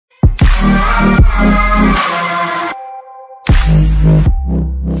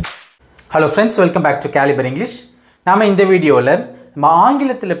Hello friends, welcome back to Calibre English. நாம இந்த வீடியோல நம்ம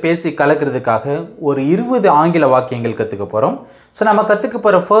ஆங்கிலத்துல பேசி கலக்கிறதுக்காக ஒரு 20 ஆங்கில வாக்கியங்கள் கத்துக்க போறோம். சோ நாம கத்துக்க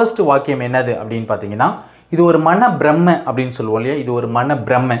போற ஃபர்ஸ்ட் வாக்கியம் என்னது அப்படினு பாத்தீங்கன்னா இது ஒரு மன பிரம்ம அப்படினு சொல்லுவோம் இல்லையா? இது ஒரு மன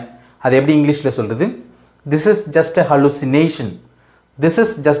பிரம்ம. அது எப்படி இங்கிலீஷ்ல சொல்றது? This is just a hallucination. This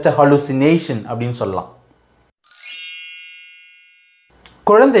is just a hallucination அப்படினு சொல்லலாம்.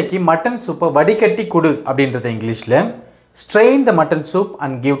 குழந்தைக்கு மட்டன் சூப்பை வடிகட்டி குடு அப்படின்றது இங்கிலீஷ்ல strain the mutton soup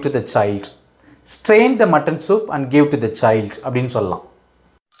and give to the child. Strain the mutton soup and give to the child அப்படினு சொல்லலாம்.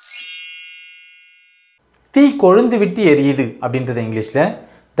 தீ கொழுந்து விட்டு எரியுது அப்படின்றது இங்கிலீஷ்ல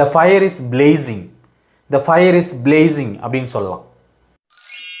the fire is blazing. The fire is blazing அப்படினு சொல்லலாம்.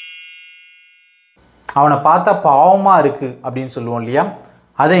 அவனை பார்த்தா பாவமா இருக்கு அப்படினு சொல்லுவோம் இல்லையா?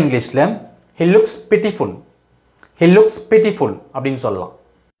 அத இங்கிலீஷ்ல he looks pitiful. He looks pitiful அப்படினு சொல்லலாம்.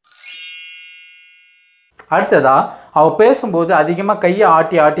 அடுத்ததா அவ பேசும்போது அதிகமா கையை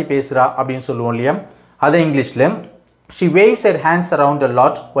ஆட்டி ஆட்டி பேசுறா அப்படினு சொல்லுவோம் இல்லையா? அத இங்கிலீஷ்ல she waves her hands around a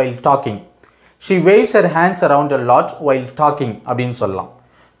lot while talking. She waves her hands around a lot while talking அப்படினு சொல்லலாம்.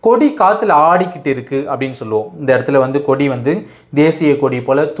 கொடி காத்துல ஆடிக்கிட்டு இருக்கு அப்படினு சொல்லுவோம். இந்த இடத்துல கொடி தேசிய கொடி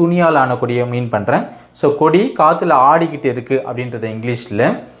போல துணியால் ஆன கொடியை மீன் பண்றேன். சோ கொடி காத்துல ஆடிக்கிட்டு இருக்கு அப்படின்றது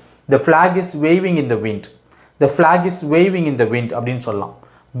இங்கிலீஷ்ல the flag is waving in the wind. The flag is waving in the wind அப்படினு சொல்லலாம்.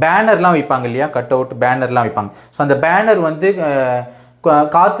 பேனர்லாம் வைப்பாங்க இல்லையா? கட் அவுட் பேனர்லாம் வைப்பாங்க. ஸோ அந்த பேனர்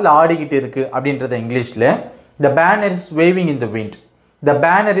காற்றுல ஆடிக்கிட்டு இருக்கு அப்படின்றத இங்கிலீஷில் the banner is waving in the wind. The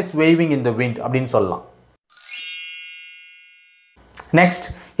banner is waving in the wind அப்படின்னு சொல்லலாம். நெக்ஸ்ட்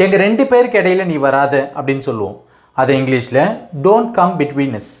எங்க ரெண்டு பேருக்கு இடையில நீ வராத அப்படின்னு சொல்லுவோம். அதை இங்கிலீஷில் don't come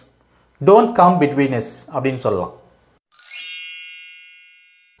between us. Don't come between us அப்படின்னு சொல்லலாம்.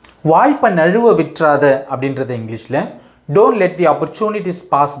 வாய்ப்பை நழுவ விட்டுறாத அப்படின்றத இங்கிலீஷில் don't let the opportunities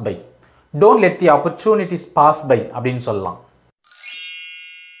pass by. Don't let the opportunities pass by அப்படினு சொல்லலாம்.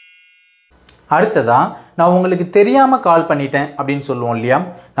 அடுத்ததா நான் உங்களுக்கு தெரியாம கால் பண்ணிட்டேன் அப்படினு சொல்லுவோம் இல்லையா?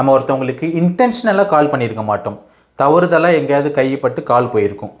 நம்ம ஒருத்தவங்களுக்கு இன்டென்ஷனலா கால் பண்ணிருக்க மாட்டோம். தவறுதலா எங்கயாவது கையப்பட்டு கால்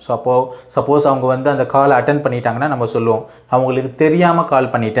போயிருக்கும். சோ அப்போ சப்போஸ் அவங்க அந்த காலை அட்டெண்ட் பண்ணிட்டாங்கன்னா நம்ம சொல்லுவோம் நான் உங்களுக்கு தெரியாம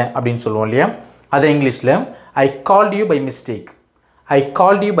கால் பண்ணிட்டேன் அப்படினு சொல்லுவோம் இல்லையா? அத இங்கிலீஷ்ல I called you by mistake. I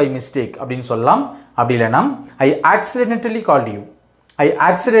called you by mistake அப்படினு சொல்லலாம். அப்படி இல்லைனா I accidentally called you. I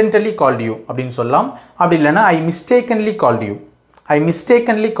accidentally called you அப்படின்னு சொல்லலாம். அப்படி இல்லைனா I mistakenly called you. I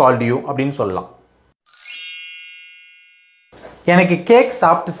mistakenly called you அப்படின்னு சொல்லலாம். எனக்கு கேக்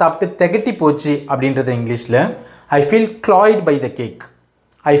சாப்பிட்டு சாப்பிட்டு திகட்டி போச்சு அப்படின்றது இங்கிலீஷ்ல I feel cloyed by the cake.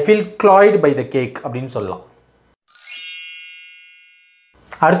 I feel cloyed by the cake அப்படின்னு சொல்லலாம்.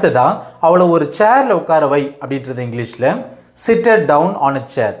 அடுத்ததா அவளை ஒரு சேர்ல உட்கார வை அப்படின்றது இங்கிலீஷ்ல sit her down on a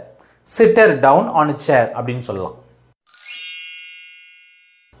chair. Sit her down on a chair அப்படின்னு சொல்லலாம்.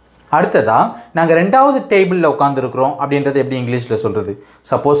 அடுத்ததா நாங்க ரெண்டாவது டேபிள்ல உட்கார்ந்து இருக்கோம் அப்படின்றது எப்படி இங்கிலீஷ்ல சொல்றது?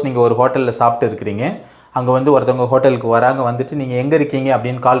 சப்போஸ் நீங்க ஒரு ஹோட்டல்ல சாப்பிட்டு இருக்கீங்க. அங்க ஒருத்தவங்க ஹோட்டலுக்கு வராங்க வந்துட்டு நீங்க எங்க இருக்கீங்க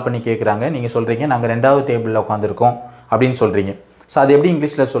அப்படின்னு கால் பண்ணி கேக்குறாங்க. நீங்க சொல்றீங்க நாங்க ரெண்டாவது டேபிள்ல உட்கார்ந்து இருக்கோம் அப்படின்னு சொல்றீங்க. சோ அது எப்படி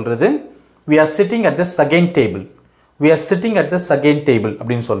இங்கிலீஷ்ல சொல்றது? We are sitting at the second table. We are sitting at the second table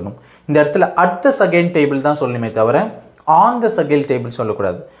அப்படின்னு சொல்லணும். இந்த இடத்துல at the second table தான் சொல்லணுமே தவிர on the second table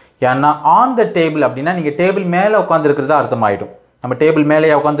சொல்லக்கூடாது. ஏன்னா on the table அப்படின்னா நீங்க டேபிள் மேலே உட்காந்துருக்கிறதா அர்த்தமாயிடும். நம்ம டேபிள்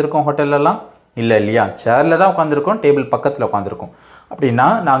மேலேயே உட்காந்துருக்கோம் ஹோட்டல்லலாம் இல்லை இல்லையா? சேர்ல தான் உட்காந்துருக்கோம், டேபிள் பக்கத்தில் உட்காந்துருக்கோம். அப்படின்னா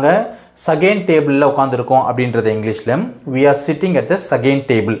நாங்கள் செகண்ட் டேபிளில் உட்காந்துருக்கோம் அப்படின்றத இங்கிலீஷில் we are sitting at the second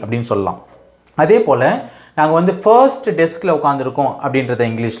table அப்படின்னு சொல்லலாம். அதே போல் நாங்கள் ஃபர்ஸ்ட் டெஸ்கில் உட்காந்துருக்கோம் அப்படின்றத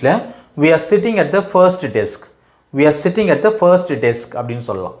இங்கிலீஷில் we are sitting at the first desk. We are sitting at the first desk அப்படின்னு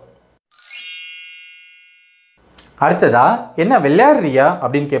சொல்லலாம். அடுத்ததா என்ன விளையாடுறியா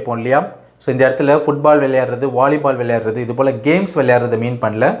அப்படின்னு கேட்போம் இல்லையா? ஸோ இந்த இடத்துல ஃபுட்பால் விளையாடுறது, வாலிபால் விளையாடுறது, இது போல் கேம்ஸ் விளையாடுறத மீன்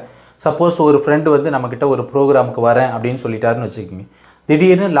பண்ணல. சப்போஸ் ஒரு ஃப்ரெண்டு நம்மக்கிட்ட ஒரு ப்ரோக்ராமுக்கு வரேன் அப்படின்னு சொல்லிட்டாருன்னு வச்சுக்கோங்க.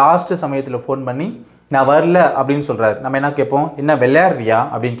 திடீர்னு லாஸ்ட்டு சமயத்தில் ஃபோன் பண்ணி நான் வரல அப்படின்னு சொல்கிறாரு. நம்ம என்ன கேட்போம்? என்ன விளையாடுறியா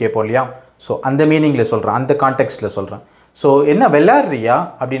அப்படின்னு கேட்போம் இல்லையா? ஸோ அந்த மீனிங்கில் சொல்கிறேன், அந்த கான்டெக்ஸ்டில் சொல்கிறேன். ஸோ என்ன விளையாடுறியா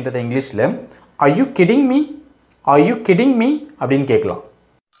அப்படின்றத இங்கிலீஷில் are you kidding me? Are you kidding me அப்படின்னு கேட்கலாம்.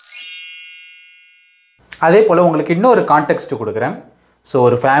 அதே போல் உங்களுக்கு இன்னொரு கான்டெக்ஸ்ட் கொடுக்குறேன். ஸோ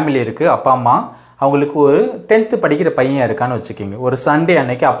ஒரு ஃபேமிலி இருக்குது, அப்பா அம்மா, அவங்களுக்கு ஒரு 10th படிக்கிற பையன் இருக்கான்னு வச்சுக்கிங்க. ஒரு சண்டே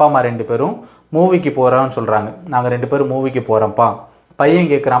அன்னைக்கு அப்பா அம்மா 2 பேரும் மூவிக்கு போகிறோன்னு சொல்கிறாங்க. நாங்கள் 2 பேரும் மூவிக்கு போகிறோம்ப்பா. பையன்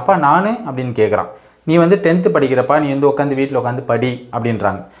கேட்குறான்ப்பா நான் அப்படின்னு கேட்குறான். நீ 10th படிக்கிறப்பா, நீ உட்காந்து வீட்டில் உட்காந்து படி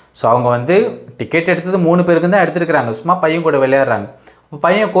அப்படின்றாங்க. ஸோ அவங்க டிக்கெட் எடுத்தது 3 பேருக்கு தான் எடுத்துருக்குறாங்க. சும்மா பையன் கூட விளையாடுறாங்க. அப்போ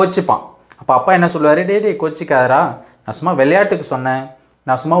பையன் கோச்சிப்பான். அப்போ அப்பா என்ன சொல்லுவார்? டே கோச்சிக்காதரா, நான் சும்மா விளையாட்டுக்கு சொன்னேன்,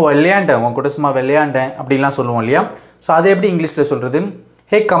 நான் சும்மா விளையாண்டேன், உன் கூட சும்மா விளையாண்டேன் அப்படிலாம் சொல்லுவோம் இல்லையா? ஸோ அதை எப்படி இங்கிலீஷில் சொல்கிறது?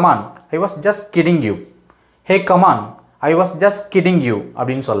 ஹே come on, I was just kidding you. Hey come on, I was just kidding you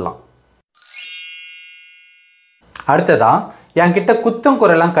அப்படின்னு சொல்லலாம். அடுத்ததா என்கிட்ட குத்தம்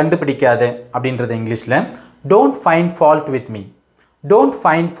குறைலாம் கண்டுபிடிக்காது அப்படின்றத இங்கிலீஷில் don't find fault with me. Don't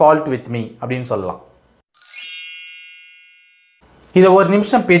find fault with me அப்படின்னு சொல்லலாம். இதை ஒரு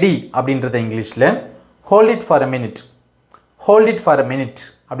நிமிஷம் பிடி அப்படின்றத இங்கிலீஷில் hold it for a minute. Hold it for a minute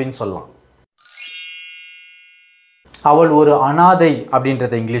அப்படின்னு சொல்லலாம். அவள் ஒரு அனாதை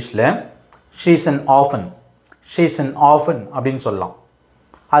அப்படின்றத இங்கிலீஷில் she is an orphan. She is an orphan அப்படின்னு சொல்லலாம்.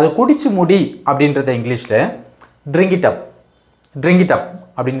 அதை குடிச்சு முடி அப்படின்றத இங்கிலீஷில் drink it up. Drink it up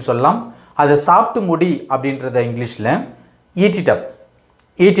அப்படின்னு சொல்லலாம். அதை சாப்பிட்டு முடி அப்படின்றத இங்கிலீஷில் eat it up.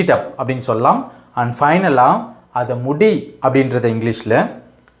 Eat it up அப்படின்னு சொல்லலாம். அண்ட் ஃபைனலாக அதை முடி அப்படின்றத இங்கிலீஷில்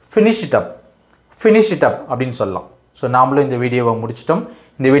finish it up. Finish it up அப்படின்னு சொல்லலாம். ஸோ நாமளும் இந்த வீடியோவை முடிச்சிட்டோம்.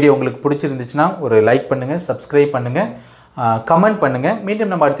 இந்த வீடியோ உங்களுக்கு பிடிச்சிருந்துச்சுன்னா ஒரு லைக் பண்ணுங்கள், சப்ஸ்கிரைப் பண்ணுங்கள், கமெண்ட் பண்ணுங்கள்.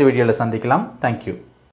 மீண்டும் நம்ம அடுத்த வீடியோவில் சந்திக்கலாம். தேங்க்யூ.